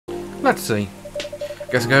Let's see.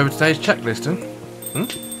 Guess I'll go over today's checklist, huh?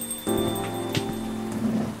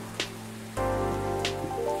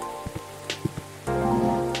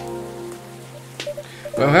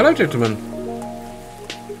 Well, hello, gentlemen.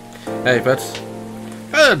 Hey, Fudce.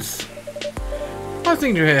 Fudce! Nice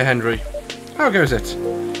seeing you here, Henry. How goes it?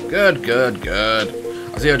 Good, good, good.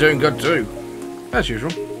 I see you're doing good too. As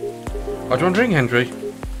usual. What do you want to drink, Henry?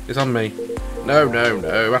 It's on me. No, no,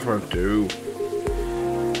 no, that won't do.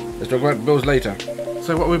 Let's talk about bills later.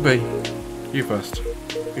 So what would be? You first.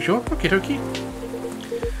 You sure? Okie dokie.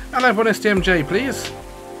 I'll have one STMJ, please.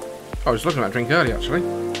 I was looking at that drink earlier, actually.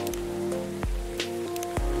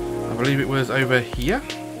 I believe it was over here.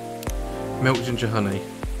 Milk ginger honey.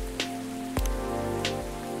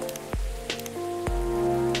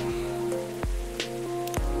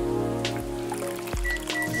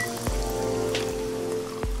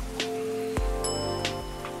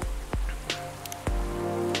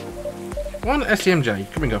 One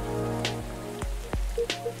STMJ coming up.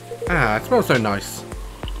 Ah, it smells so nice.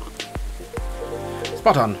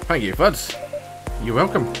 Spot on. Thank you, Fudce. You're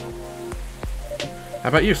welcome. How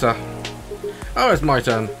about you, sir? Oh, it's my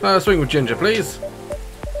turn. Swing with ginger, please.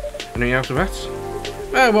 Anything else with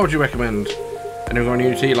that? What would you recommend? Anything on a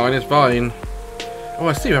new tea line is fine. Oh,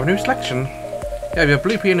 I see you have a new selection. Yeah, we have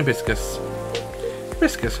blue pea and hibiscus.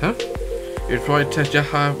 Hibiscus, huh? You've tried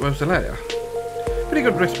Pth-aw rosalaria. Pretty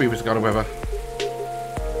good recipe with Scarlet Weather.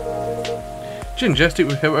 Ginger, stick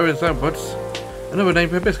with heroes outwards. Another name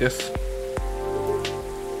for hibiscus.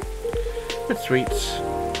 Bit sweet.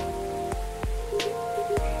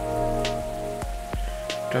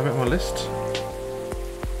 Do I have it on my list?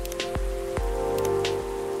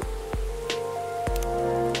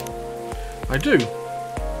 I do.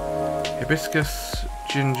 Hibiscus,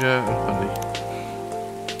 ginger, and honey.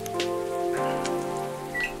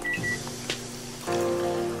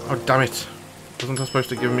 Oh, damn it. Wasn't I supposed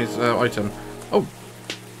to give him his item? Oh!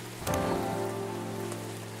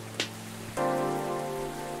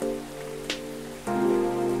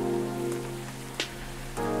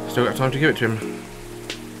 Still got time to give it to him.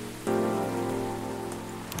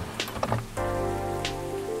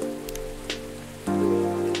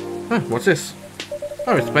 Huh, what's this?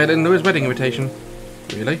 Oh, it's Bailey and Louis' wedding invitation.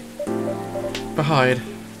 Really? Behind.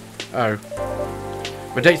 Oh.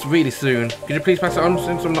 My date's really soon. Could you please pass it on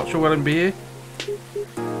since I'm not sure when I'll be here?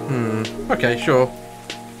 Okay, sure.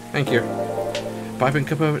 Thank you. Pipe and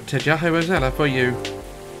cup of Pth-aw rosella for you.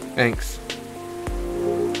 Thanks.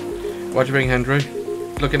 What'd you bring, Henry?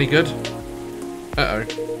 Look any good? Uh-oh.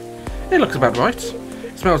 It looks about right.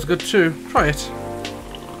 It smells good too. Try it.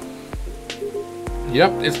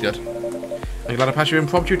 Yep, it's good. I'm glad I passed your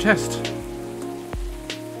impromptu test.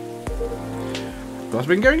 What's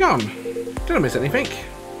been going on? Did I miss anything?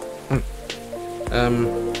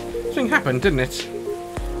 Something happened, didn't it?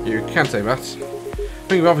 You can say that. I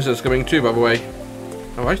think the officer's coming too, by the way.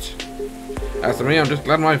 Alright. As for me, I'm just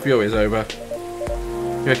glad my fury is over.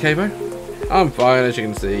 You okay, Bo? I'm fine, as you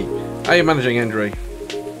can see. How are you managing, Henry?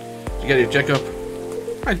 Did you get your checkup?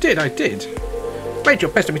 I did. Made your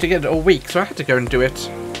best of me to get it all week, so I had to go and do it.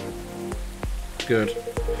 Good.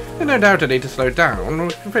 There's no doubt I need to slow down. I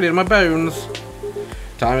can feel it in my bones.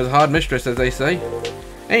 Time is a hard mistress, as they say.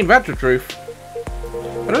 Ain't that the truth?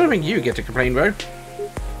 But I don't think you get to complain, bro.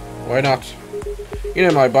 Why not? You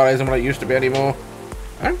know my body isn't what it used to be anymore.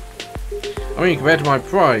 Huh? I mean, compared to my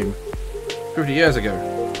prime, 50 years ago.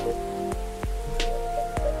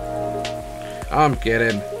 I'm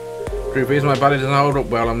kidding. Truth is, my body doesn't hold up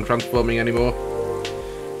well. I'm transforming anymore.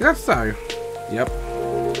 Is that so? Yep.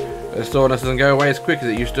 The soreness doesn't go away as quick as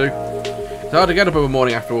it used to. It's hard to get up in the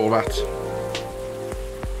morning after all that.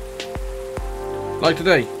 Like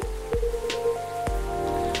today.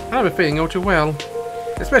 I have a feeling all too well.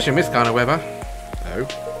 Especially in this kind of weather. Oh.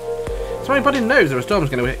 So anybody knows that a storm's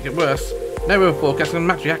going to get worse. No weather forecast can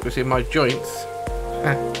match the accuracy of my joints.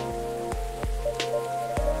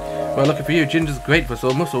 Well, lucky for you, ginger's great for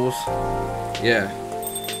sore muscles. Yeah.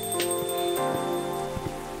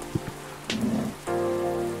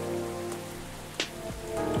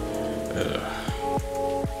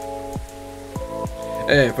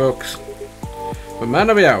 Hey, folks. The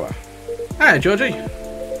man of the hour. Hi, Georgie.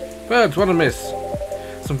 Birds, what a miss.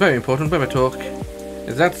 Some very important weather talk.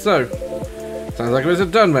 Is that so? Sounds like it was a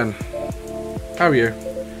done then. How are you?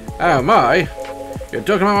 Oh my! You're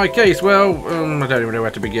talking about my case. Well, I don't even know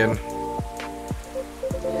where to begin.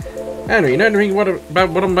 Henry, you know anything about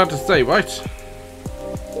what I'm about to say, right?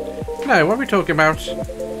 No, what are we talking about?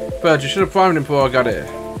 Birds, you should have primed him before I got here.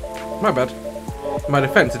 My bad. In my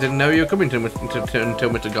defense, I didn't know you were coming until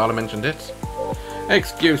Mr. Gala mentioned it.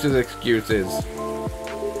 Excuses, excuses.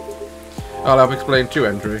 I'll help explain too,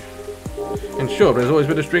 Andrew. In short, there's always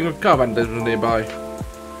been a string of car vandalism nearby.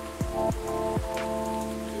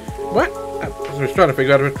 What? I was trying to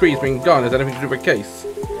figure out if a tree's been gone has anything to do with the case.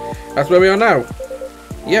 That's where we are now.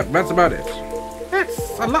 Yep, that's about it.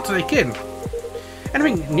 That's a lot to take in.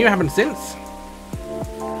 Anything new happened since?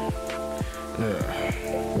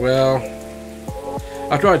 Well,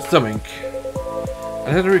 I tried something. I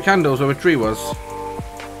had to do candles where the tree was.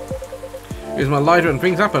 Used my lighter and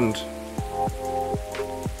things happened.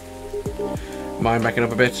 Mind backing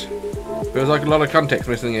up a bit. Feels like a lot of context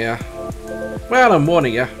missing here. Well, I'm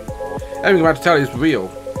warning you. Everything I'm about to tell you is real.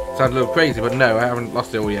 Sounds a little crazy, but no, I haven't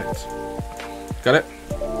lost it all yet. Got it?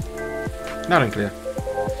 Loud and clear.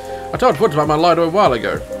 I told Fudce about my lighter a while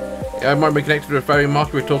ago. Yeah, it might be connected to a ferry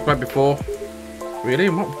market we talked about before. Really?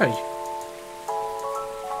 In what way?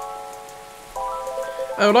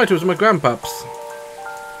 Oh, lighter was my grandpa's.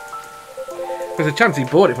 There's a chance he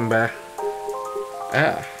bought it from there.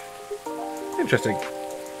 Ah. Interesting.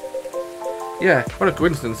 Yeah, what a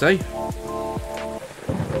coincidence, eh?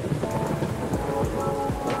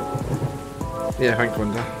 Yeah, thanks,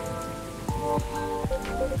 Wanda.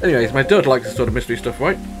 Anyways, my daughter likes this sort of mystery stuff,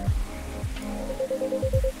 right?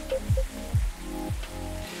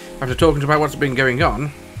 After talking about what's been going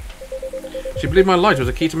on, she believed my light was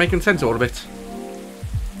a key to making sense of all of it.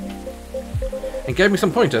 And gave me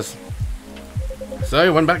some pointers. So I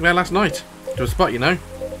went back there last night, to a spot, you know,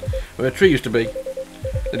 where a tree used to be.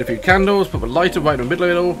 Lit a few candles, put the lighter right in the middle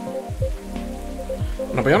of it all.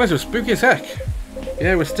 And I'll be honest, it was spooky as heck.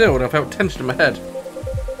 Yeah, it was still, and I felt tension in my head.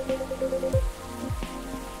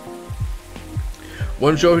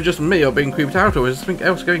 Wasn't sure if it was just me or being creeped out, or was something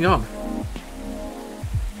else going on.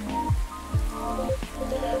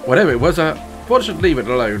 Whatever it was, I thought I should leave it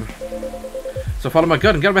alone. So I followed my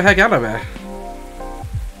gut and got the heck out of there.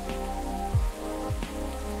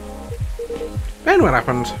 Then what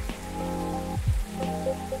happened?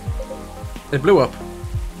 It blew up.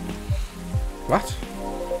 What?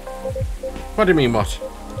 What do you mean, what?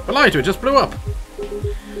 The lighter, it just blew up.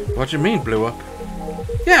 What do you mean, blew up?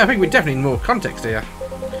 Yeah, I think we definitely need more context here.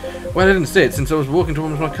 Well, I didn't see it since I was walking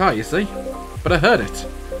towards my car, you see. But I heard it.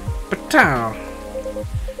 Pth-aw!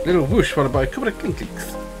 Little whoosh followed by a couple of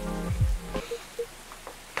clink-clinks.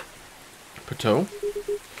 Pth-aw?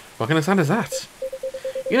 What kind of sound is that?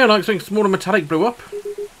 You know, like something small and metallic blew up?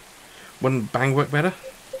 Wouldn't bang work better?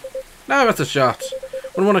 No, that's a shot.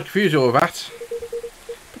 Wouldn't want to confuse you all with that.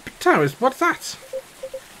 But Pth-aw is... what's that?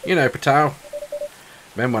 You know, Pth-aw.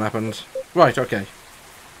 Then what happened? Right, okay.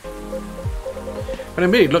 But I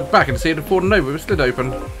immediately looked back and see it had fallen over with a slit open.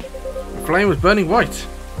 The flame was burning white.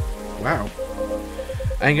 Wow.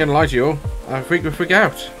 I ain't gonna lie to you all. I would freak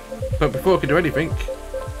out. But before I could do anything,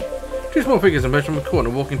 two small figures emerged from the corner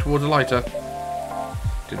walking towards the lighter.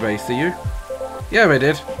 Did they see you? Yeah, they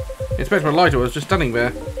did. The inspector lighter was just standing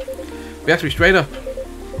there. They asked me straight up,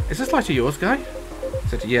 "Is this lighter yours, guy?" I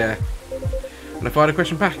said, "Yeah." And I fired a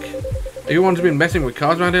question back. "Are you the ones who've been messing with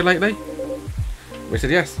cars around here lately?" We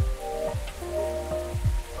said yes.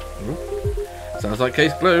 Ooh. Sounds like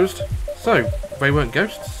case closed. So, they weren't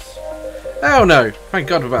ghosts? Oh no, thank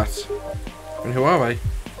God for that. And who are they?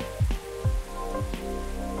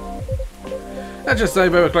 Let's just say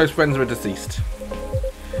they were close friends with the deceased.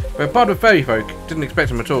 They're part of the fairy folk. Didn't expect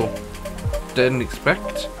them at all. Didn't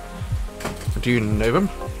expect? Do you know them?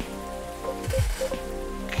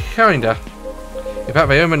 Kinda. In fact,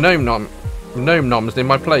 they own a gnome noms in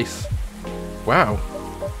my place. Wow.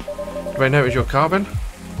 Do they know it was your car, Ben?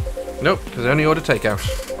 Nope, because I only order takeout.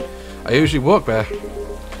 I usually walk there.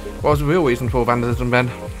 What was the real reason for vandalism,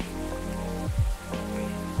 Ben?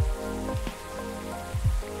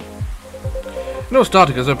 It all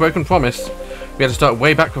started because of a broken promise. We had to start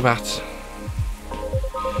way back with that.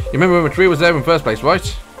 You remember when the tree was there in the first place,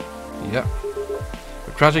 right? Yep.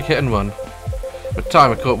 A tragic hit and run. At the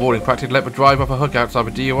time, a court ruling practically let the driver off a hook outside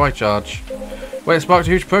a DUI charge. Well, it sparked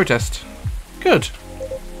a huge protest. Good.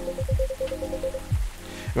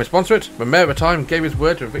 In response to it, the mayor at the time gave his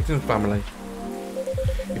word to the victim's family.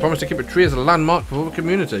 He promised to keep the tree as a landmark for the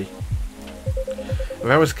community. The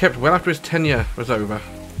vow was kept well after his tenure was over.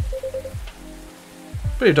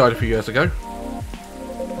 But he died a few years ago.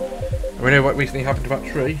 And we know what recently happened to that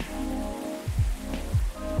tree.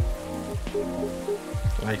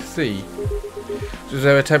 I see. So was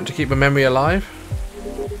their attempt to keep the memory alive?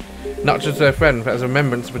 Not just their friend, but as a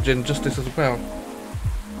remembrance of injustice as well.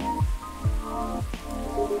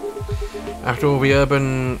 After all the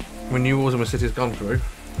urban renewals and the city's gone through,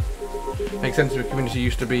 makes sense if the community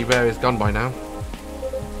used to be there is gone by now.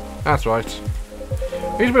 That's right.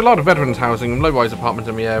 There used to be a lot of veterans housing and low-rise apartments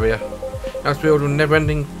in the area. That's filled with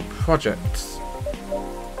never-ending projects.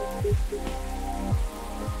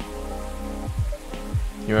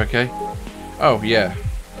 You okay? Oh, yeah.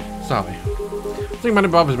 Sorry. I think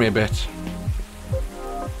that bothers me a bit.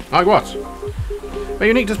 Like what? My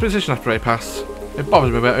unique disposition after a pass. It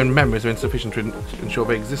bothers me my own memories are insufficient to ensure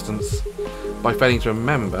their existence. By failing to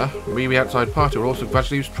remember, we, the outside party, will also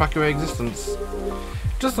gradually lose track of their existence.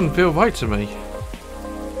 It doesn't feel right to me.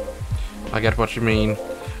 I get what you mean.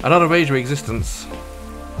 Another rage of existence.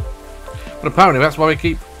 But apparently that's why we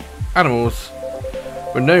keep animals.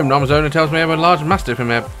 With gnome noms owner tells me I have a large mastiff in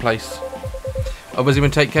their place. Others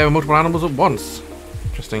even take care of multiple animals at once.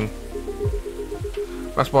 Interesting.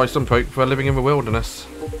 That's why some folk prefer living in the wilderness.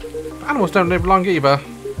 But animals don't live long either.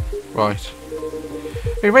 Right.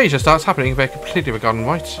 Erasure starts happening if they're completely forgotten,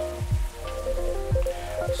 right?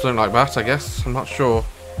 Something like that, I guess. I'm not sure.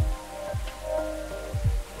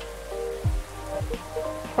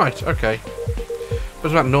 Right, okay.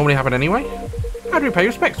 Does that normally happen anyway? How do we pay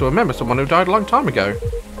respects to remember someone who died a long time ago?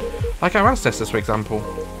 Like our ancestors, for example.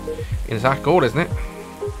 It's that all, isn't it?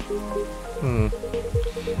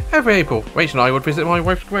 Every April, Rachel and I would visit my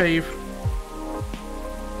wife's grave.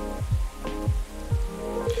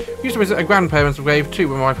 We used to visit her grandparents' grave too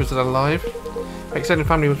when my wife was still alive. My extended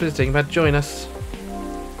family was visiting, they'd join us.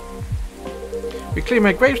 We clean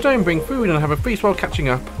their gravestone, bring food and have a feast while catching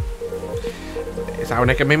up. It's our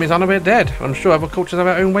neck of memories honour we're dead. I'm sure other cultures have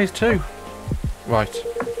their own ways too. Right.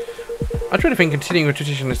 I truly think continuing a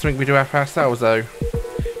tradition is something we do for ourselves though.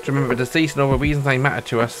 To remember the deceased and all the reasons they matter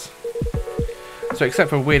to us. So except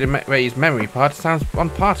for weird Ray's memory part, it sounds on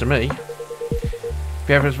par to me.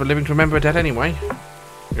 The evidence for living to remember a dead anyway.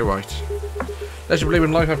 You're right. Unless you believe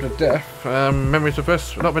in life after death, memories of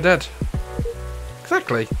us, not the dead.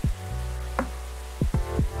 Exactly.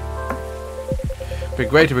 It'd be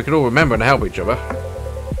great if we could all remember and help each other.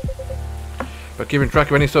 But keeping track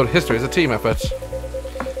of any sort of history is a team effort.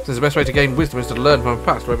 Since the best way to gain wisdom is to learn from the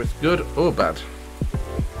past, whether it's good or bad.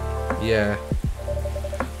 Yeah.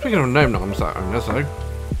 Speaking of gnome noms that owner, so.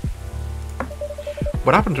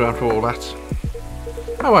 What happened to him after all that?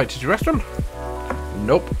 Oh right, did you arrest him?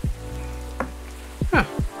 Nope. Huh.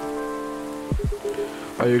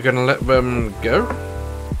 Are you gonna let them go?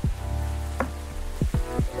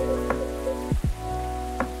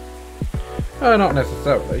 Not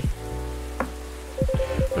necessarily.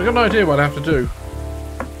 I've got no idea what I have to do.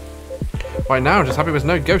 Right now I'm just happy there's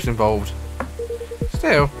no ghosts involved.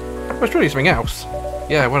 Still, there's surely something else.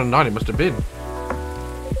 Yeah, what a night it must have been.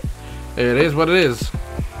 It is what it is.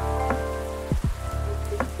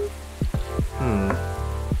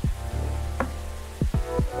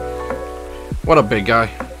 What a big guy.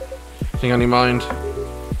 Anything on your mind?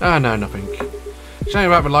 Ah, no, nothing. Shame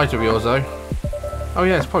about the light of yours, though. Oh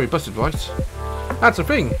yeah, it's probably busted, right? That's the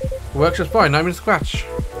thing. It works just fine, not even a scratch.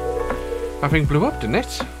 That thing blew up, didn't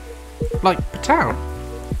it? Like Pth-aw.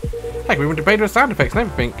 Heck, we even debated with sound effects and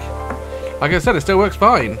everything. Like I said, it still works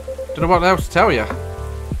fine. Don't know what else to tell you.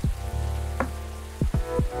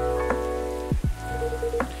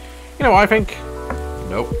 You know what I think?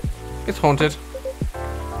 Nope. It's haunted.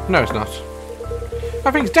 No, it's not.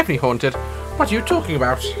 That thing's definitely haunted. What are you talking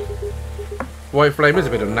about? White flame is a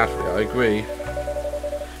bit unnatural, I agree.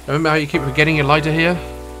 Remember how you keep forgetting your lighter here?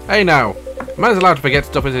 Hey now, a man's allowed to forget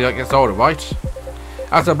stuff as he gets older, right?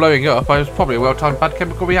 As they're blowing up, I was probably a well-timed bad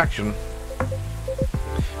chemical reaction.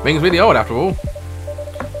 Thing's really old after all.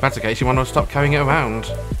 If that's the case, you want to stop carrying it around.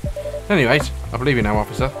 At any rate, I believe you now,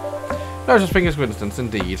 officer. No such thing as coincidence,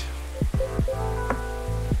 indeed.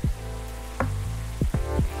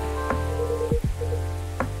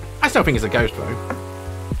 I still think it's a ghost, though.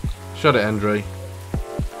 Shut it, Andre.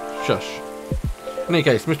 Shush. In any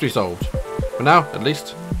case, mystery solved. For now, at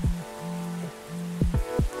least.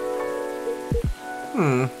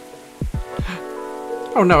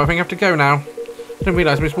 Oh no, I think I have to go now. I didn't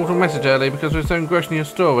realise I missed a message earlier because I was so engrossed in your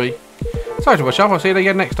story. Sorry to rush off, I'll see you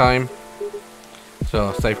again next time.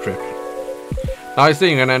 So, safe trip. Nice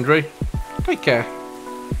seeing you, Andrew. Take care.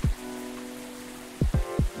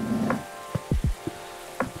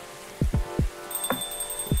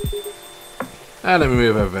 Let me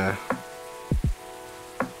move over there.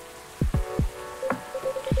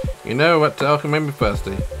 You know what else can make me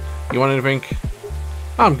thirsty? You want anything?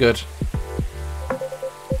 I'm good.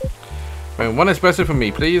 And one espresso for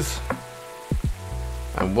me, please.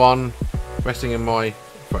 And one resting in my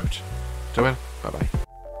throat. So, bye bye.